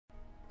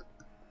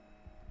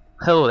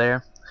Hello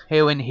there,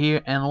 Aoewin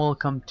here and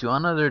welcome to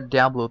another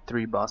Diablo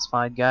 3 boss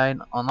fight guide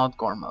on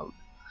hardcore mode.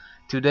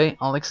 Today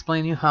I'll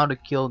explain you how to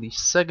kill the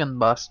second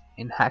boss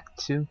in Acte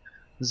 2,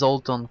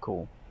 Zoltun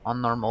Kulle,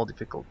 on normal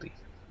difficulty.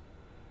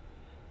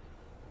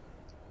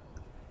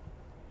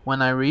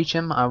 When I reached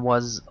him I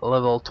was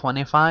level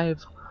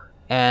 25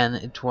 and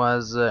it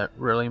was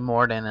really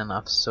more than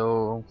enough,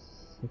 so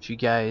if you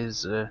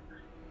guys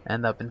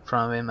end up in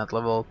front of him at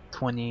level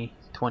 20,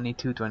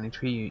 22,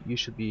 23 you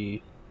should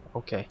be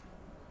okay.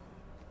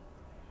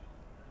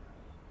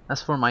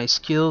 As for my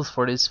skills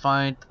for this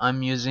fight,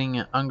 I'm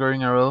using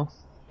Hungering Arrow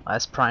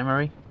as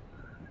primary.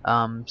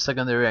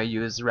 Secondary I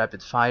use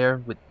Rapid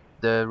Fire with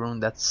the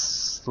rune that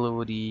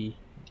slew the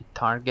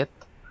target.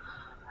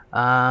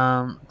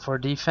 For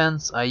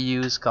defense I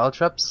use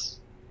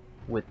Caltrops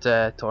with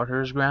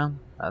Torturous Ground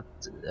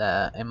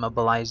that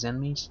immobilize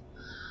enemies.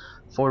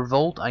 For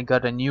Volt I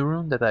got a new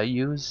rune that I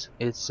use.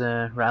 It's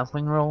a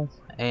Rattling Roll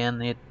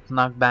and it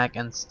knock back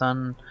and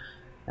stun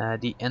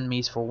the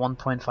enemies for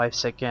 1.5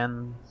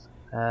 seconds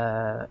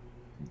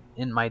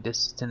in my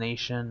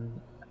destination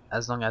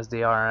as long as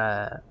they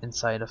are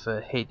inside of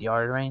a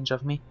 8-yard range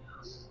of me.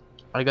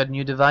 I got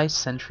new device,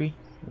 Sentry,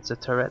 it's a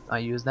turret, I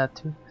use that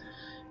too.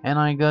 And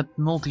I got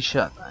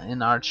multi-shot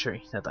in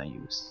archery that I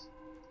use.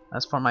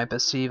 As for my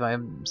passive,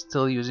 I'm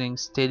still using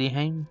steady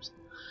aims.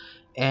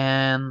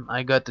 And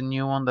I got the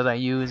new one that I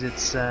use,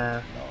 it's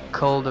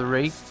called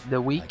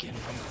the Weak,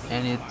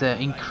 and it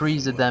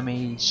increases the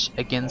damage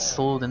against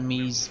slowed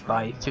enemies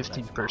by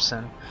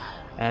 15%.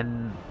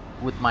 And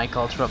with my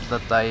caltrops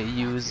that I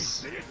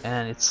use,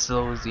 and it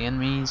slows the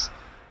enemies,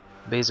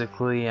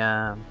 basically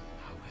I'm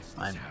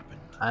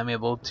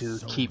able to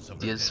keep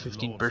this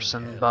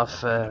 15%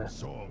 buff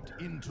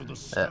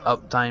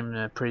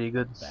uptime pretty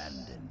good.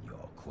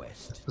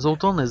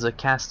 Zoltun is a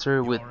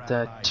caster with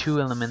 2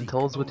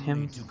 elementals with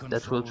him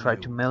that will try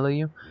to melee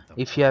you.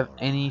 If you have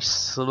any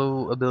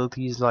slow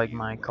abilities like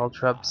my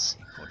caltrops,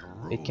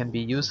 it can be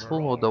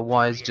useful,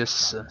 otherwise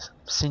just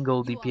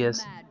single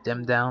DPS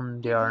them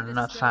down, they are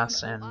not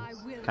fast and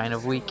kind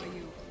of weak.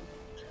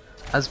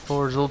 As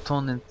for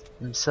Zoltun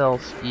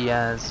himself, he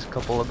has a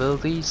couple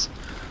abilities.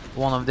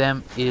 One of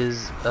them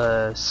is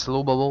a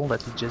slow bubble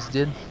that he just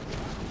did.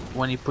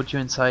 When he put you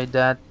inside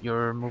that,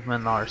 your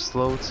movement are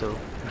slowed, so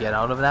get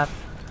out of that.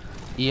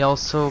 He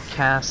also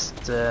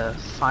casts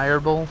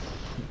Fireball,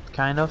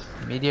 kind of,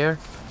 mid-air.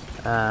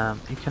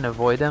 You can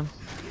avoid them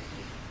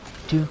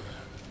too.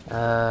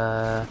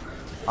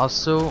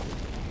 Also,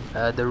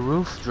 the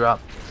roof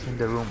drop in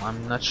the room.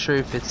 I'm not sure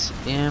if it's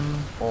him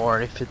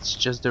or if it's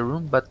just the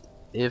room, but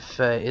if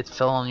it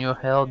fell on your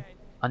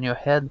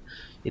head,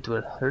 it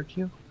will hurt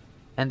you.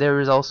 And there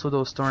is also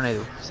those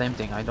tornadoes. Same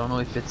thing. I don't know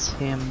if it's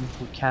him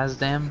who cast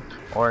them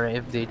or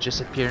if they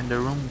just appear in the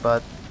room,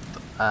 but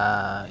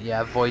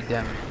yeah, avoid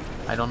them.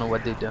 I don't know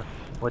what they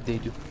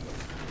do.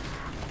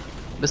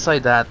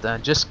 Beside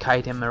that, just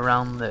kite him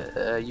around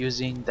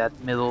using that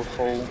middle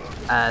hole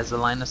as a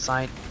line of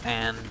sight,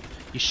 and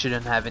you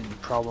shouldn't have any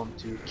problem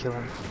to kill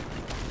him.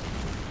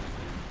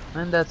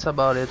 And that's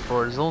about it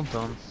for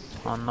Zoltun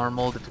on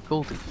normal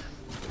difficulty.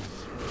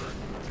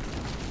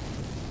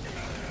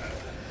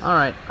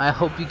 Alright, I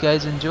hope you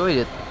guys enjoyed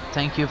it.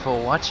 Thank you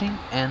for watching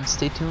and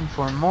stay tuned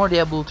for more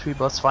Diablo 3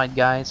 boss fight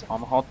guides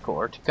on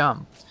hardcore to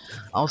come.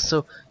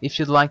 Also, if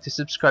you'd like to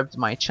subscribe to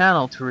my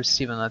channel to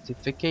receive a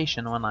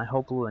notification when I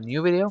upload a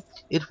new video,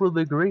 it will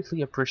be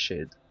greatly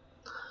appreciated.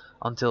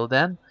 Until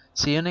then,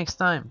 see you next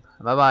time.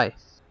 Bye bye.